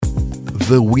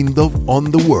The Window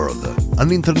on the World,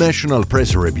 an international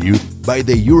press review by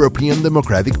the European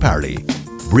Democratic Party,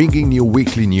 bringing you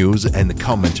weekly news and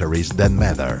commentaries that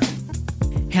matter.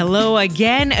 Hello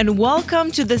again and welcome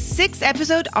to the 6th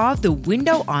episode of The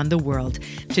Window on the World.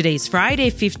 Today is Friday,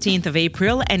 15th of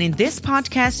April, and in this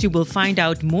podcast you will find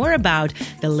out more about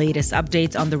the latest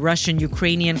updates on the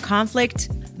Russian-Ukrainian conflict,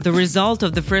 the result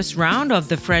of the first round of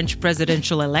the French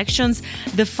presidential elections,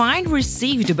 the fine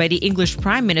received by the English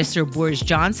Prime Minister Boris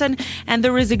Johnson, and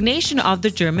the resignation of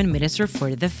the German Minister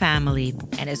for the Family.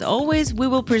 And as always, we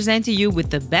will present to you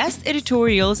with the best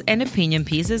editorials and opinion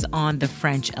pieces on the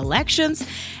French elections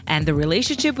and the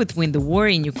relationship between the war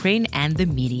in Ukraine and the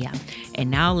media.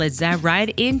 And now let's dive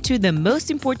right into the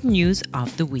most important news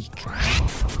of the week.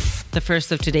 The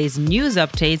first of today's news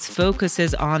updates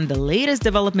focuses on the latest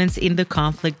developments in the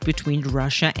conflict between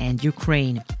Russia and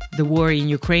Ukraine. The war in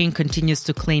Ukraine continues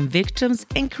to claim victims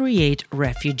and create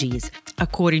refugees.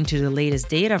 According to the latest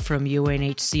data from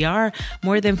UNHCR,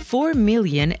 more than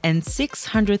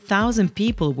 4,600,000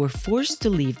 people were forced to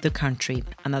leave the country.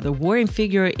 Another worrying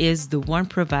figure is the one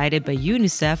provided by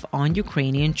UNICEF on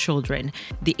Ukrainian children.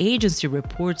 The agency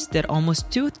reports that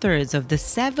almost two-thirds of the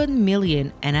 7.5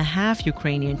 million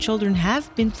Ukrainian children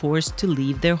have been forced to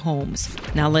leave their homes.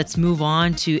 Now let's move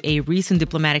on to a recent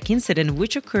diplomatic incident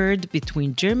which occurred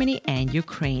between Germany and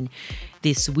Ukraine.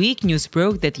 This week, news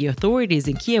broke that the authorities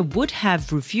in Kiev would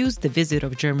have refused the visit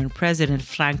of German President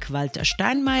Frank-Walter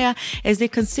Steinmeier as they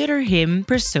consider him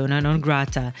persona non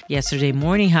grata. Yesterday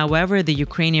morning, however, the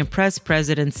Ukrainian press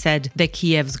president said that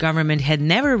Kiev's government had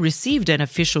never received an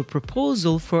official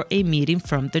proposal for a meeting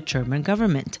from the German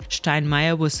government.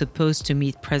 Steinmeier was supposed to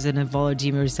meet President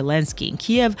Volodymyr Zelensky in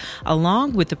Kiev,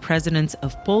 along with the presidents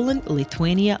of Poland,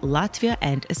 Lithuania, Latvia,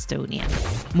 and Estonia.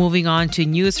 Moving on to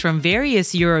news from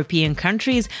various European countries,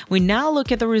 we now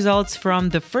look at the results from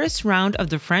the first round of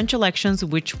the French elections,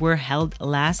 which were held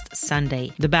last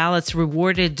Sunday. The ballots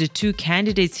rewarded the two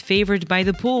candidates favored by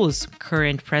the polls,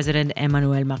 current President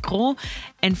Emmanuel Macron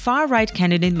and far-right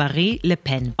candidate Marine Le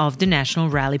Pen of the National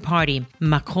Rally Party.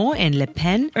 Macron and Le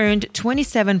Pen earned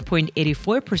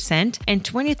 27.84% and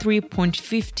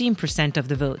 23.15% of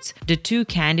the votes. The two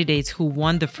candidates who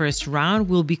won the first round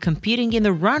will be competing in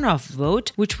the runoff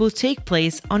vote, which will take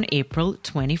place on April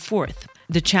 24th.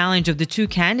 The challenge of the two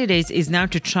candidates is now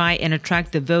to try and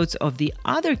attract the votes of the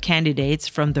other candidates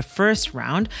from the first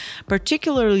round,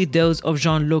 particularly those of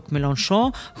Jean-Luc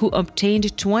Mélenchon, who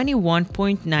obtained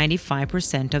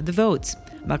 21.95% of the votes.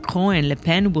 Macron and Le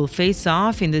Pen will face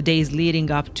off in the days leading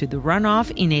up to the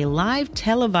runoff in a live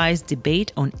televised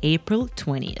debate on April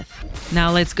 20th.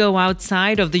 Now let's go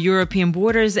outside of the European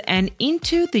borders and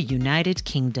into the United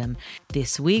Kingdom.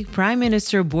 This week, Prime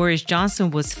Minister Boris Johnson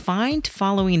was fined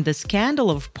following the scandal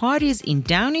of parties in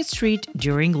Downing Street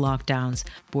during lockdowns.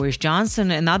 Boris Johnson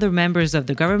and other members of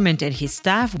the government and his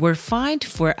staff were fined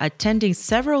for attending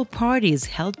several parties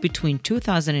held between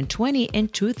 2020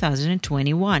 and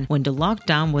 2021, when the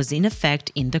lockdown was in effect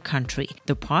in the country.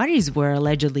 The parties were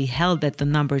allegedly held at the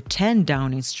number 10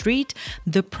 Downing Street,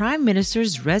 the Prime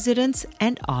Minister's residence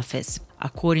and office.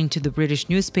 According to the British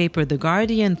newspaper The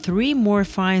Guardian, 3 more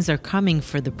fines are coming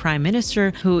for the Prime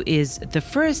Minister, who is the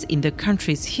first in the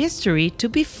country's history to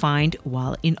be fined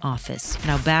while in office.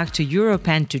 Now back to Europe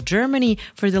and to Germany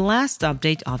for the last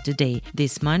update of the day.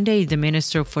 This Monday, the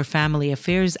Minister for Family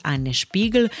Affairs, Anne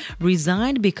Spiegel,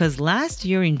 resigned because last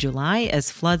year in July, as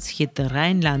floods hit the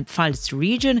Rhineland-Pfalz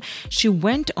region, she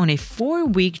went on a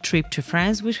 4-week trip to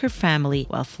France with her family,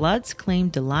 while floods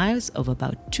claimed the lives of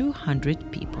about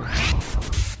 200 people.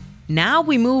 Now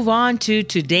we move on to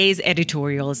today's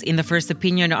editorials. In the first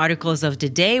opinion articles of the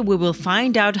day, we will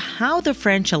find out how the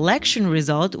French election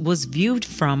result was viewed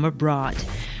from abroad.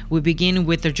 We begin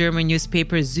with the German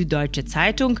newspaper Süddeutsche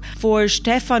Zeitung. For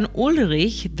Stefan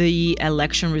Ulrich, the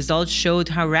election results showed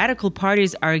how radical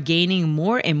parties are gaining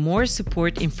more and more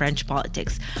support in French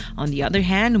politics. On the other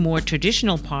hand, more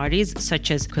traditional parties,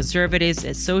 such as conservatives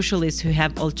and socialists who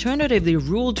have alternatively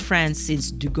ruled France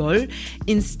since de Gaulle,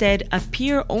 instead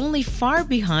appear only far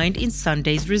behind in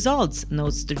Sunday's results,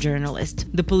 notes the journalist.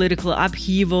 The political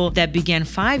upheaval that began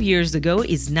 5 years ago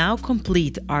is now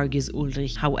complete, argues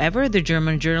Ulrich. However, the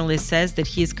German journalist says that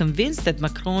he is convinced that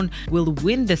Macron will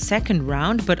win the second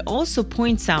round, but also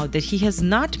points out that he has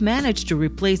not managed to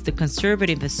replace the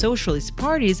conservative and socialist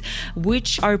parties,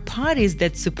 which are parties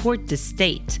that support the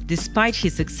state. Despite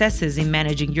his successes in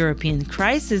managing European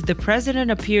crises, the president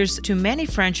appears to many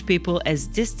French people as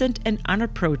distant and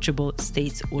unapproachable,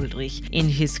 states Ulrich. In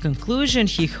his conclusion,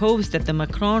 he hopes that the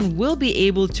Macron will be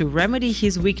able to remedy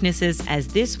his weaknesses, as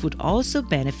this would also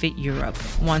benefit Europe.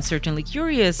 One certainly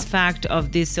curious fact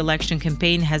of this this election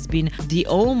campaign has been the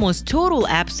almost total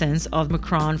absence of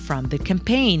Macron from the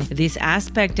campaign. This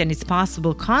aspect and its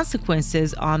possible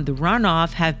consequences on the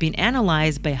runoff have been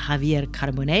analyzed by Javier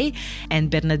Carbonell and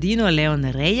Bernardino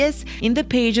León Reyes in the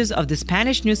pages of the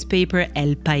Spanish newspaper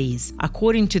El País.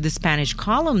 According to the Spanish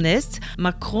columnists,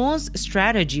 Macron's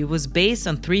strategy was based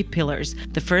on three pillars.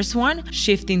 The first one,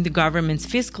 shifting the government's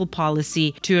fiscal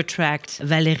policy to attract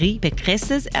Valérie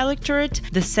Pécresse's electorate.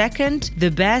 The second,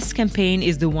 the best campaign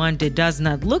is the one that does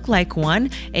not look like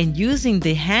one, and using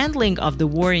the handling of the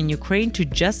war in Ukraine to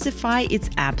justify its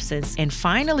absence. And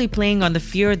finally, playing on the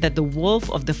fear that the wolf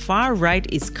of the far right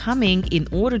is coming in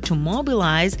order to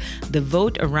mobilize the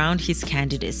vote around his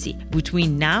candidacy.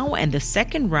 Between now and the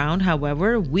second round,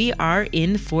 however, we are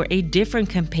in for a different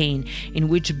campaign in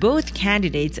which both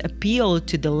candidates appeal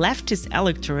to the leftist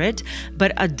electorate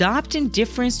but adopting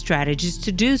different strategies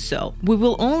to do so. We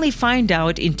will only find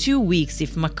out in 2 weeks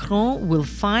if Macron will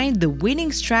find the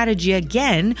winning strategy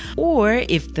again or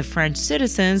if the French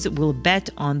citizens will bet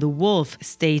on the wolf,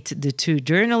 state the two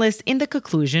journalists in the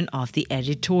conclusion of the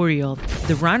editorial.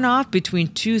 The runoff between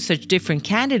two such different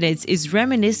candidates is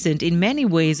reminiscent in many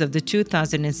ways of the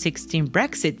 2016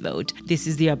 Brexit vote. This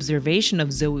is the observation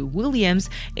of Zoe Williams,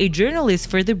 a journalist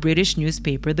for the British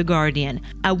newspaper The Guardian.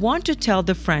 I want to tell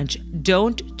the French,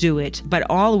 don't do it, but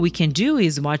all we can do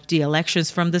is watch the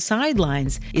elections from the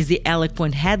sidelines, is the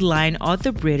eloquent headline of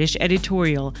the British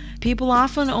editorial. People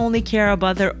often only care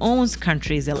about their own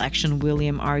country's election,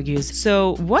 William argues.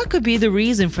 So what could be the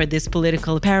reason for this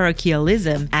political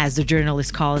parochialism, as the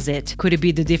journalist calls it? Could it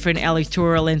be the different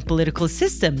electoral and political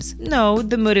systems? No,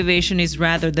 the motivation is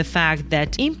rather the fact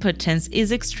that impotence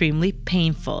is extremely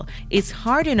painful. It's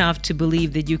hard enough to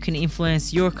believe that you can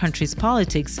influence your country's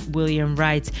politics, William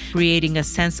writes, creating a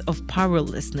sense of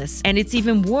powerlessness. And it's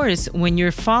even worse when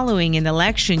you're following an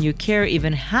election you care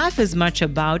even half as much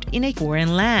about in a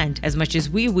foreign land. As much as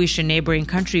we wish a neighboring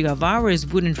country of ours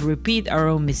wouldn't repeat our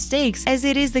own mistakes, as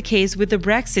it is the case with the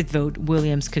Brexit vote,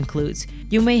 Williams concludes.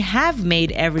 You may have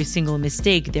made every single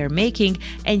mistake they're making,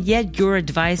 and yet your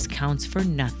advice counts for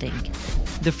nothing.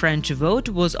 The French vote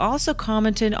was also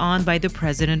commented on by the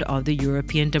president of the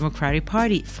European Democratic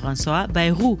Party, François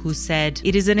Bayrou, who said,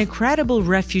 "It is an incredible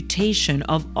refutation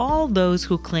of all those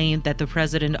who claimed that the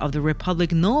president of the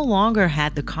Republic no longer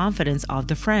had the confidence of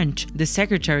the French." The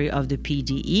secretary of the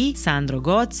PDE, Sandro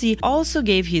Gozzi, also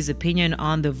gave his opinion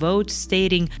on the vote,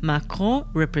 stating Macron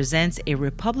represents a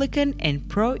Republican and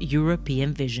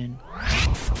pro-European vision.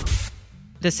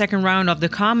 The second round of the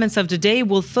comments of the day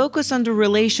will focus on the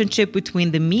relationship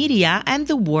between the media and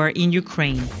the war in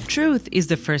Ukraine. "Truth is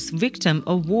the first victim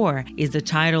of war" is the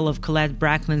title of Colette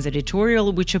Brackman's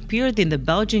editorial, which appeared in the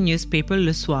Belgian newspaper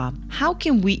Le Soir. How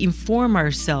can we inform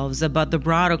ourselves about the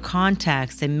broader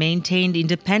context and maintain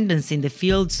independence in the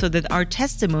field so that our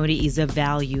testimony is of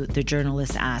value, the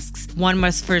journalist asks. One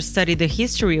must first study the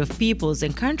history of peoples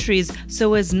and countries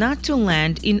so as not to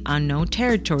land in unknown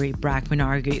territory, Brackman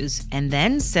argues, and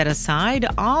then set aside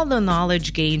all the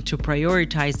knowledge gained to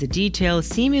prioritize the details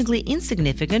seemingly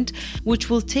insignificant, which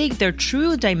will take their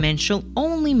true dimension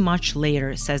only much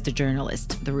later, says the journalist.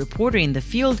 The reporter in the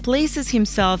field places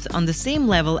himself on the same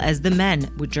level as the men,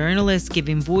 with journalists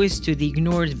giving voice to the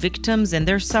ignored victims and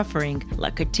their suffering.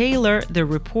 Like a tailor, the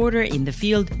reporter in the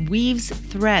field weaves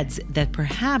threads that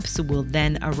perhaps will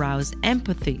then arouse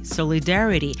empathy,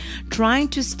 solidarity, trying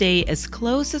to stay as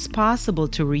close as possible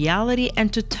to reality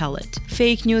and to tell it.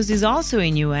 Fake news is also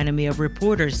a new enemy of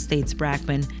reporters, states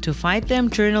Brackman. To fight them,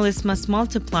 journalists must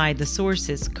multiply the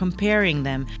sources, comparing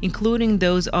them, including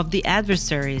those of the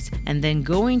adversaries, and then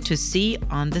going to see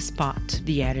on the spot,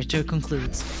 the editor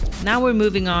concludes. Now we're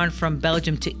moving on from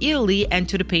Belgium to Italy and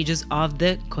to the pages of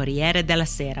the Corriere della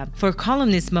Sera. For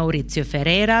columnist Maurizio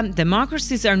Ferreira,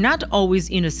 democracies are not always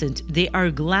innocent, they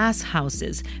are glass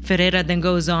houses. Ferreira then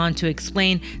goes on to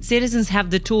explain citizens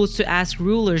have the tools to ask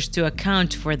rulers to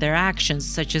account for their actions,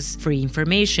 such as free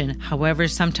information. However,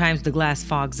 sometimes the glass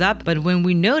fogs up, but when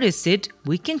we notice it,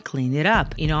 we can clean it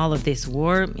up. In all of this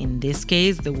war, in this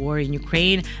case, the war in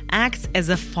Ukraine, acts as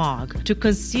a fog. To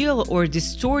conceal or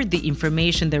distort the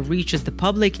information that reaches the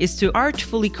public is to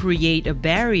artfully create a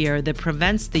barrier that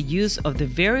prevents the use of the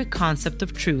very concept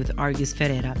of truth, argues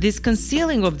Ferreira. This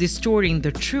concealing or distorting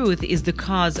the truth is the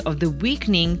cause of the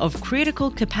weakening of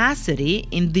critical capacity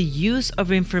in the use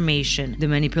of information. The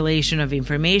manipulation of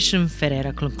information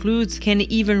Ferreira concludes, can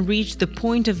even reach the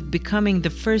point of becoming the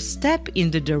first step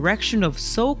in the direction of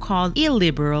so-called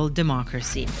illiberal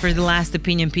democracy. For the last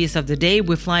opinion piece of the day,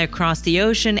 we fly across the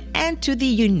ocean and to the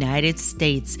United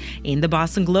States. In the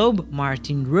Boston Globe,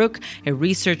 Martin Rook, a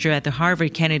researcher at the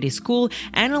Harvard Kennedy School,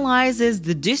 analyzes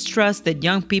the distrust that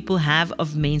young people have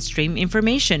of mainstream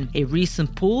information. A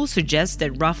recent poll suggests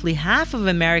that roughly half of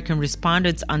American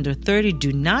respondents under 30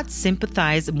 do not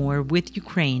sympathize more with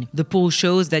Ukraine. The poll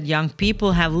shows that young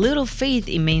people have little faith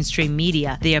in mainstream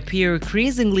media. They appear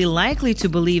increasingly likely to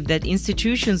believe that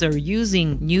institutions are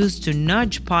using news to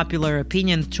nudge popular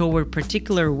opinion toward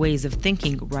particular ways of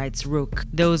thinking, writes Rook.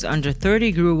 Those under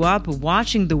 30 grew up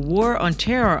watching the war on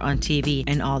terror on TV,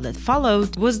 and all that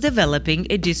followed was developing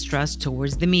a distrust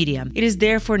towards the media. It is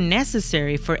therefore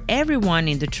necessary for everyone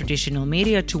in the traditional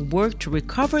media to work to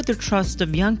recover the trust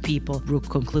of young people, Rook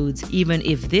concludes, even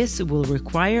if this will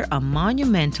require a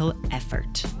monumental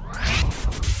effort.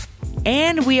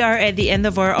 And we are at the end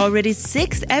of our already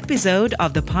 6th episode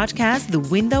of the podcast, The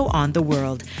Window on the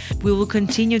World. We will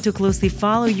continue to closely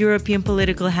follow European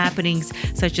political happenings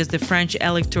such as the French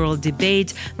electoral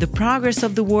debate, the progress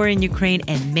of the war in Ukraine,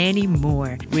 and many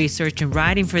more. Research and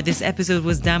writing for this episode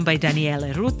was done by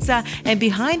Daniele Ruzza, and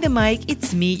behind the mic,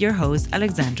 it's me, your host,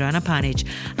 Alexandra Anapanic.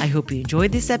 I hope you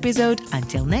enjoyed this episode.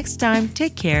 Until next time,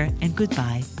 take care and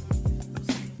goodbye.